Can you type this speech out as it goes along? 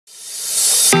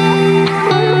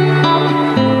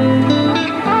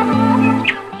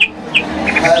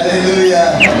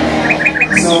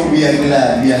we are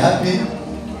glad, we are happy.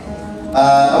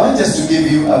 I want just to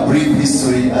give you a brief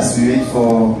history as we wait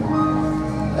for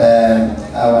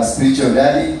our spiritual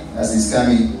daddy as he's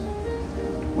coming.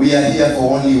 We are here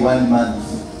for only 1 month.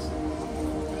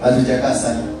 Hatujakaa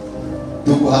sana.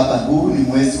 Tuko hapa, huu ni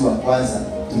mwezi wa kwanza.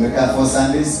 Tumekaa 4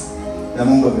 Sundays na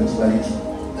Mungu ametubariki.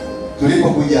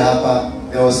 Tulipokuja hapa,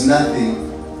 there was nothing.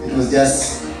 It was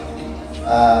just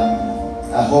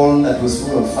a hall that was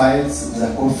full of files za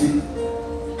coffee.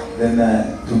 Then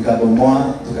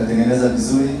tukabomoa, tukatengeneza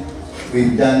vizuri.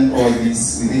 We've done all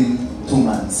this within 2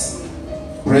 months.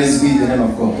 Praise be the name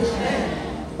of God.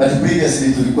 But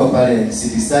previously tulikuwa pale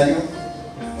City Stadium,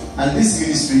 and this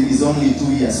ministry is only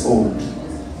 2 years old.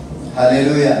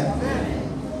 Hallelujah.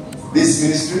 This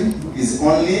ministry is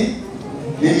only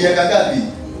ni miaka ngapi?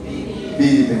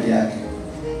 2 peke yake.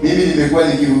 Mimi nimekuwa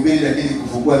nikihubiri, lakini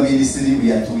kufungua ministry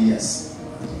we are 2 years.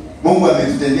 Mungu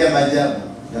ametutendea maajabu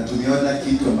na tumeona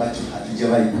kitu ambacho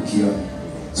hatujawahi kukiona.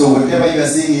 So whatever you are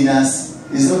seeing in us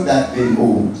is not that very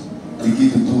old. Ni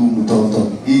kitu tu mtoto.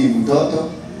 Hii ni mtoto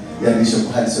ya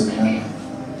Bishop Harrison Mama.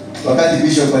 Wakati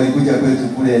Bishop alikuja kwetu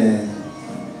kule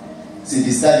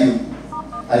City Stadium,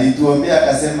 alituombea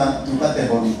akasema tupate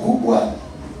hall kubwa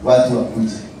watu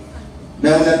wakuje.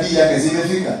 Na unabii yake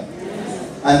zimefika.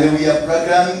 And we are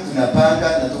programming,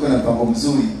 tunapanga na tuko na mpango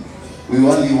mzuri. We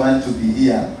only want to be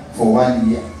here for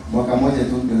 1 year. Mwaka moja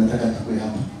tu ndio nataka tukue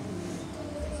hapa.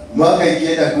 Mwaka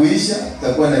ikienda kuisha,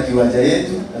 tutakuwa na kiwanja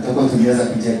yetu na tutakuwa tumeanza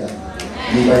kujenga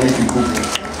nyumba yetu kubwa.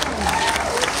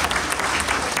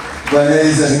 Bwana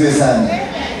Yesu asifiwe sana.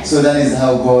 So that is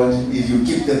how God, if you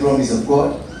keep the promise of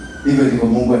God, hivyo ndivyo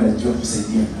Mungu anajua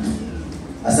kusaidia mtu.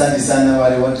 Asante sana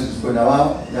wale watu tuko na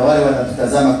wao na wale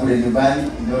wanatutazama kule nyumbani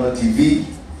Indoro TV,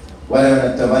 wale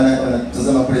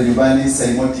wanatutazama kule nyumbani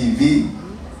Saimo TV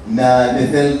na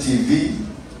Bethel TV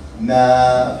na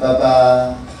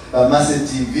Bamase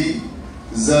TV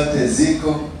zote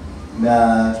ziko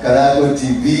na Karago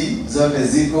TV zote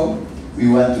ziko. We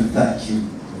want to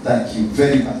thank you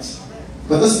very much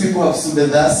for those people who have stood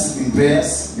with us in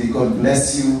prayers. May God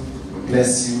bless you,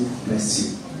 bless you, bless you.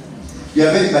 You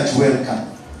are very much welcome.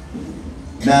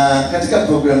 Na katika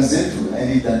program zetu, I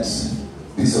need that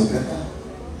piece of paper.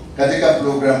 Katika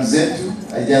program zetu,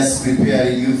 I just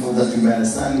preparing you for that you may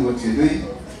understand what you're doing.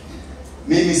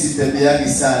 Mimi sitembeagi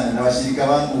sana na washirika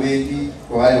wangu wengi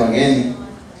kwa wale wageni.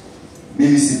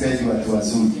 Mimi sipendi watu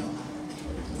wazuri.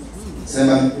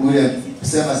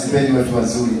 Sema sipendi watu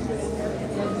wazuri.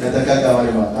 Nataka wale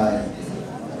wabaya.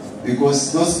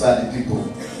 Because those bad people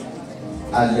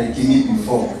are like me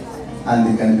before and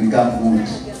they can become good.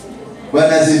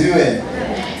 Bwana asifiwe.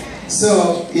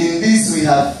 So in this we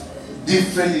have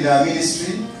different in our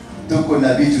ministry. Tuko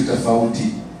na vitu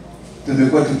tofauti.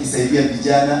 Tumekuwa tukisaidia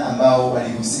vijana ambao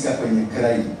walihusika kwenye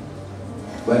crime.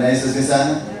 Bwana Yesu asifiwe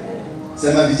sana.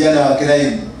 Sema vijana wa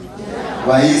crime.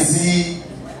 Waizi,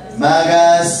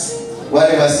 magas,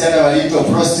 wale wasichana waliitwa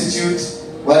prostitute,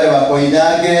 wale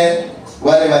wakoinage,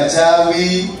 wale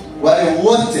wachawi, wale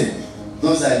wote.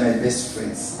 Those are my best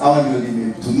friends. Hao ndio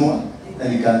nimetumwa na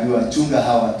nikaambiwa chunga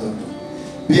hawa watoto.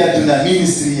 Pia tuna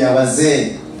ministry ya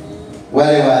wazee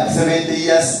wale wa 70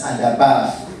 years and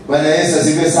above. Bwana Yesu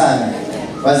asifiwe sana.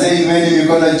 Wazee imeni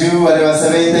mikono juu, wale wa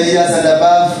 70 years and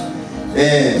above.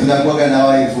 Tunakuwa na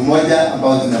wao 1000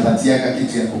 ambao tunapatiaka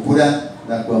kitu ya kukula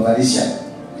na kuwavalisha.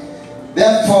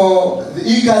 Therefore,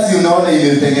 hii kazi unaona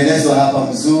imetengenezwa hapa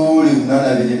mzuri,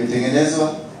 unaona vile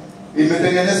imetengenezwa.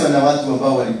 Imetengenezwa na watu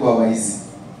ambao walikuwa waizi.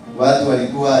 Watu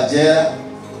walikuwa jela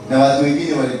na watu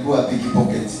wengine walikuwa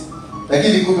pickpocket.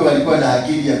 Lakini kumbe walikuwa na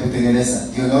akili ya kutengeneza.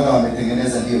 Ndio unaona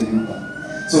wametengeneza hiyo nyumba.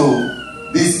 So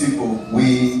these people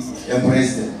we embrace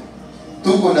them.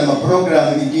 Tuko na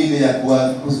maprogram mengine ya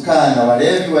kukaa na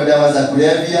walevi wa dawa za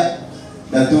kulevya,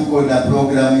 na tuko na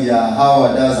program ya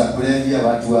hawa dawa za kulevya,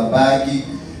 watu wa baki,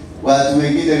 watu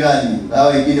wengine gani? Hao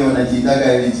wengine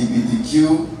wanajiitaga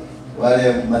LGBTQ,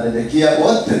 wale madadekia,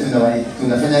 wote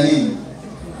tunafanya nini?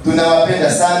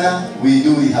 Tunawapenda sana. We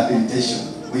do rehabilitation.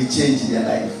 We change their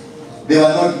life. They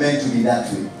were not meant to be that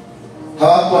way.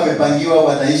 Hawakuwa wamepangiwa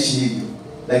wataishi hivyo.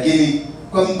 Lakini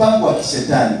kwa mpango wa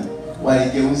kishetani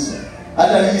waligeuzwa.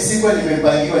 Hata mimi sikuwa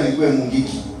nimepangiwa nikuwe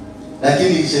mungiki.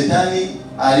 Lakini shetani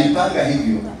alipanga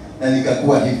hivyo na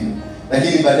nikakuwa hivyo.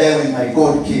 Lakini baadaye when my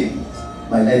God came,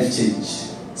 my life changed.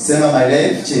 Sema my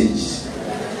life changed.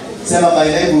 Sema my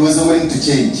life was going to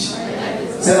change.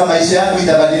 Sema maisha yangu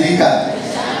itabadilika.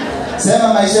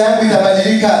 Sema maisha yangu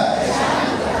itabadilika.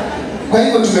 Kwa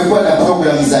hivyo tumekuwa na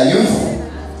program za youth,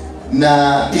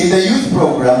 na in the youth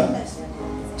program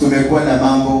tumekuwa na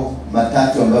mambo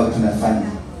matatu ambayo tunafanya.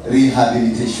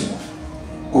 Rehabilitation.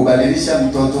 kubadilisha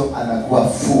mtoto anakuwa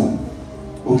full.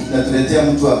 Ukinatuletea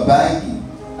mtu wa bangi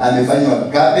amefanywa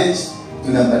garbage,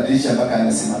 tunambadilisha mpaka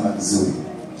anasimama vizuri.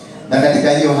 Na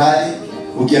katika hiyo hali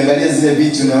ukiangalia zile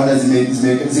vitu unaona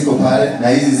ziko pale na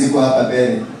hizi ziko hapa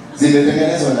mbele,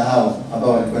 zimetengenezwa na hao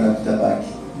ambao walikuwa wanakuta bangi.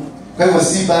 Kwa hivyo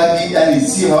si bangi, yani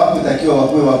si hawakutakiwa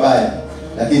wakuwe wabaya,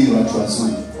 lakini ni watu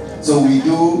wazuri. So we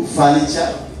do furniture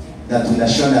na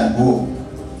tunashona nguo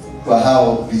kwa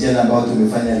hao vijana ambao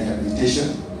tumefanya rehabilitation.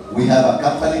 We have a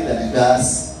company that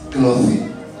does clothing.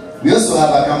 We also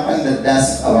have a company that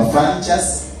does our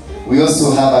furnitures. We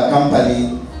also have a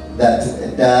company that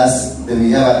does,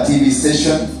 we have a TV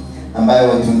station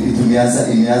ambayo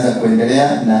imeanza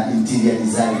kuendelea na interior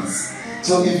designs.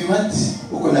 So if you want,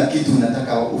 uko na kitu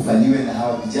unataka ufanyiwe na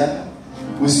hawa vijana,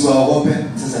 usiwaogope,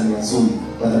 sasa ni wazuri,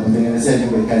 watakutengenezea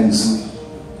nyumba ikae nzuri.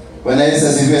 Bwana Yesu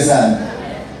asifiwe sana.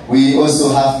 We also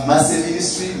have Mercy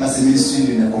Ministry. Mercy Ministry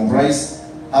ndio ina comprise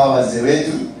hawa wazee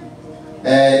wetu.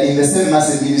 In the same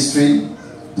Mercy Ministry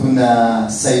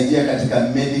tunasaidia katika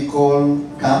medical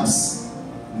camps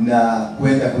na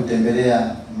kwenda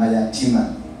kutembelea mayatima.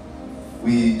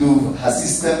 We do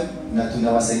assist them na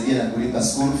tunawasaidia na kulipa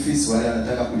school fees wale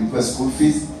wanataka kulipia school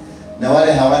fees, na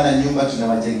wale hawana nyumba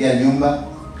tunawajengea nyumba,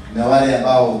 na wale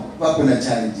ambao wako na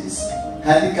challenges,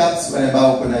 handicaps, wale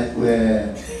ambao kuna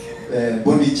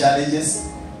body challenges,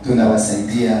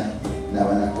 tunawasaidia na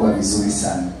wanakuwa vizuri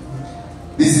sana.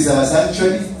 This is our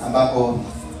sanctuary ambapo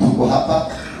tuko hapa.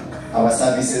 Our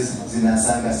services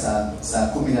zinasanga saa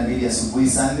 12 asubuhi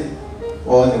Sunday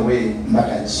all the way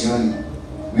mpaka jioni.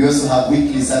 We also have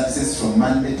weekly services from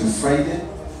Monday to Friday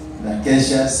na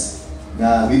keshas,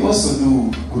 na we also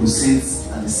do crusades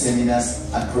and seminars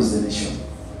across the nation.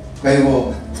 Kwa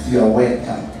hivyo you are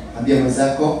welcome. Ambia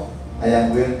mwenzako I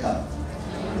am welcome.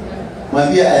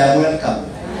 Mwambie I am welcome.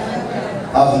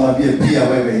 Hapo mwambie pia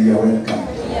wewe you are welcome.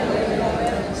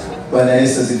 Bwana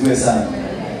Yesu asifiwe sana.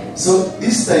 So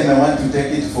this time I want to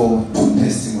take it for 2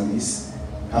 testimonies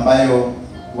ambayo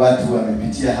watu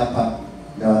wamepitia hapa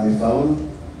na wamefaulu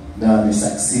na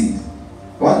wamesucceed.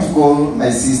 I want to call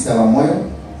my sister Wamoyo.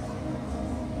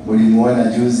 Ulimuona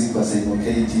juzi kwa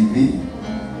Saimokei TV.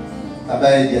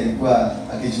 Ambaye ndiye alikuwa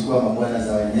akichukua mabwana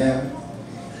za wenyewe,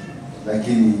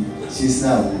 lakini she's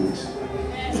now good.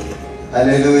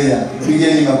 Hallelujah.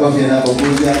 Pigeni makofi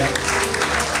anapokuja.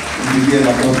 Mpigie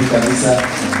makofi kabisa.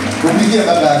 Mpigie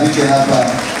mpaka afike hapa.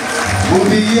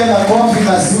 Mpigie makofi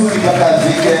mazuri mpaka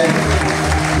afike.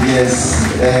 Yes.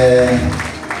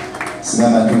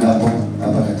 Simama tu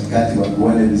hapa katikati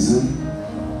wakuone vizuri.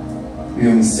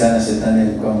 Huyo msichana shetani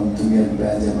alikuwa amemtumia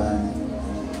vibaya jamani.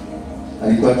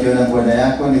 Alikuwa akiona bwana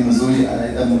yako ni mzuri,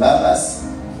 anaita mbabas,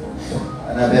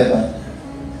 anabeba.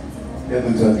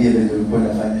 Hebu tuambie ndio ulikuwa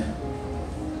unafanya.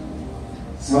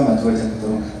 Simama tu acha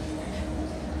kutoka.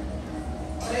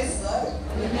 Praise God.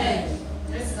 Amen.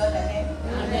 Praise God again.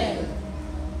 Amen.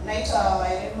 Naitwa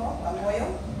Wamoyo.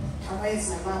 Wamoyo is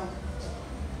my mom.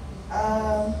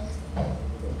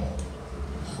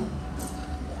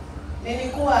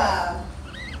 Nilikuwa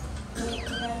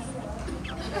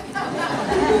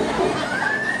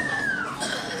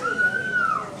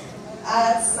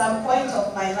at some point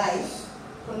of my life,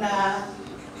 kuna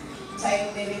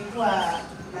time nilikuwa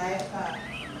naeka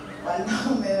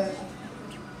wanaume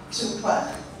chupa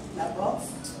na box.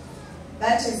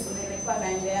 That is, nilikuwa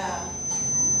naendea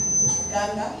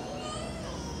ganga,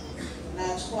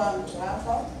 nachukua mtu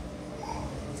wako,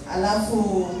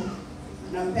 alafu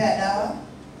nampea dawa,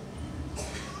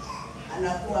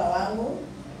 anakuwa wangu,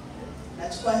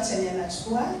 nachukua chenye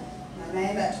nachukua na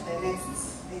naenda to the next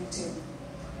victim.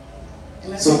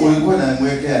 So ulikuwa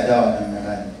unamwekea dawa namna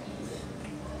gani?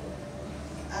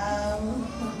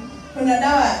 Kuna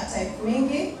dawa type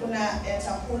mingi, kuna ya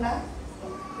chakula,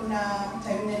 kuna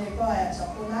type nilipewa ya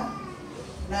chakula,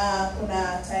 na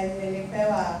kuna type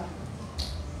nilipewa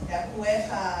ya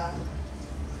kuweka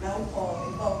na huko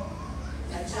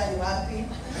najua ni wapi.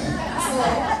 So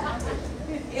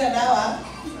hiyo dawa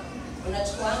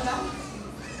unachukuanga,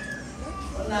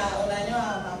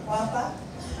 unanyoa makwapa,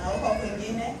 na huko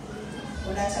kwingine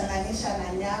unachanganyisha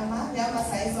na nyama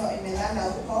saa hizo imelala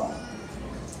huko.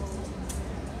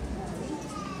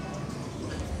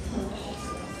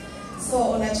 So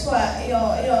unachukua hiyo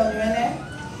nywele,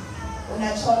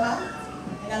 unachoma,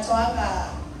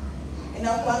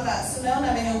 inakuanga, si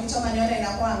unaona venye ukichoma nywele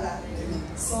inakuanga.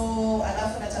 So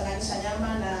alafu unachanganyisha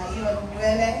nyama na hiyo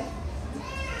nywele,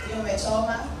 hiyo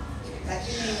umechoma,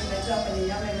 lakini umetoa kwenye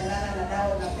nyama imelala na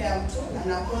dawa, unapea mtu,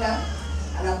 anakula,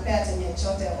 anapea chenye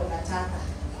chote unataka.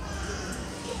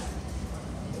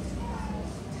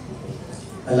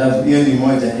 Alafu hiyo ni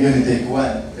moja, hiyo ni take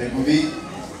 1. Take B.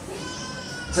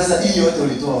 Sasa hii yote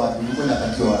ulitoa wapi? Ulikuwa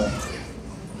unapatiwa wapi?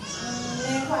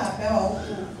 Nilikuwa napewa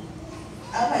huku.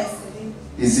 Hapa Isili.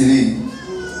 Isili.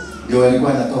 Ndio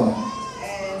walikuwa wanatoa?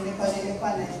 Nilikuwa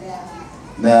naendea.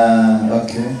 Na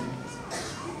okay.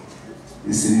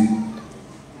 Isili.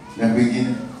 Na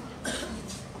kwingine?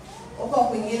 Huko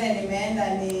kwingine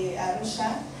nimeenda ni Arusha.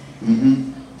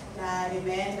 Na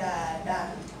nimeenda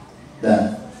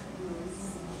Da.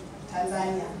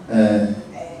 Tanzania.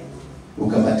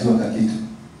 Ukapatiwa kakitu.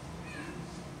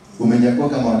 Umenyakua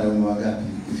kama wanaume wangapi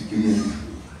ukifikiria hivi?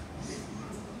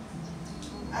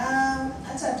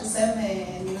 Acha tuseme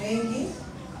ni wengi.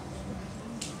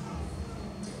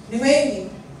 Ni wengi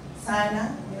sana,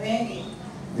 ni wengi.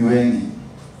 Ni wengi.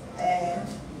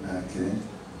 Okay.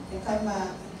 Ni kama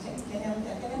Kenya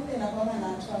inakuwa na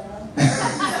watu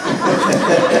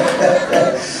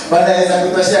wanaweza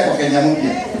kutoshea kwa Kenya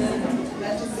mpya. Na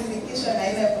tusindikishwe na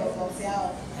ile proposal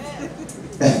yao.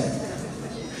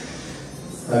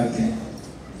 Okay.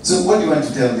 So what do you want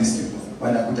to tell these people?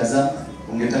 Wanakutazama,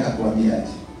 ungetaka kuambia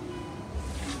aje?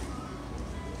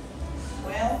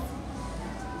 Well,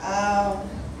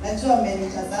 najua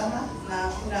wamenitazama na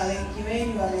kuna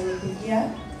wengi wamenipigia.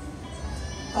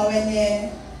 Kwa wenye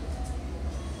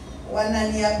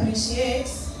wanani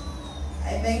appreciate,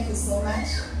 I thank you so much.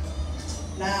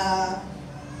 Na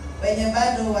wenye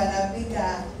bado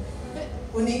wanapiga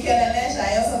kunikelelesha,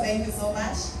 I also thank you so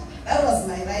much. That was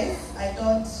my life. I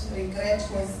don't regret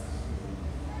because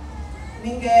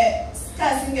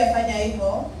singefanya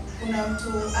hivyo. Kuna mtu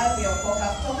aliokoka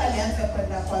kutoka nianze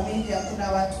kwenda kwa media.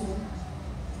 Kuna watu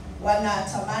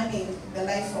wanatamani the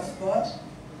life of God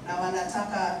na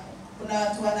wanataka, kuna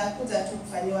watu wanakuja tu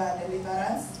kufanyiwa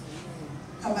deliverance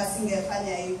kama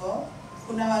singefanya hivyo.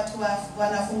 Kuna watu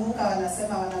wanafunguka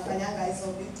wanasema wanafanyanga hizo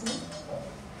vitu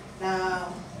na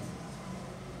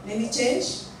nini change.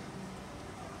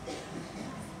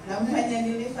 Na mwenye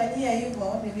nilifanyia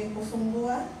hivyo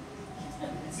nilikufungua.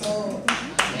 So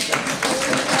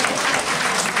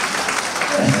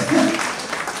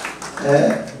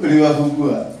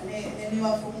uliwafungua?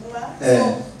 Niliwafungua.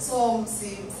 So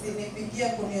msinipigie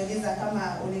kuniuliza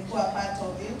kama ulikuwa part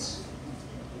of it.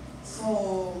 So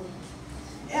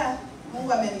yeah,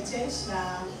 Mungu amenichange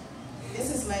na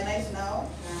this is my life now.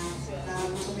 Na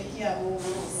mtumikia Mungu.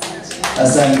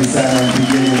 Asante sana,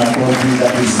 mpigeni makofi.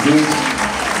 That is good.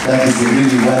 That is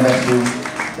really wonderful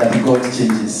that God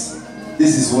changes.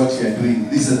 This is what you are doing.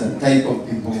 These are the type of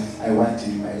people I want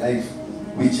in my life.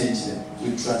 We change them.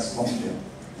 We transform them.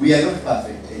 We are not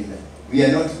perfect either. We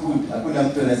are not good. Hakuna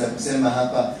mtu anaweza kusema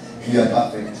hapa you are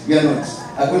perfect. We are not.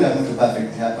 Hakuna mtu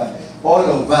perfect hapa. All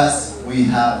of us, we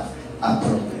have a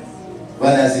problem.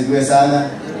 Bwana asifiwe sana.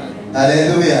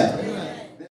 Hallelujah.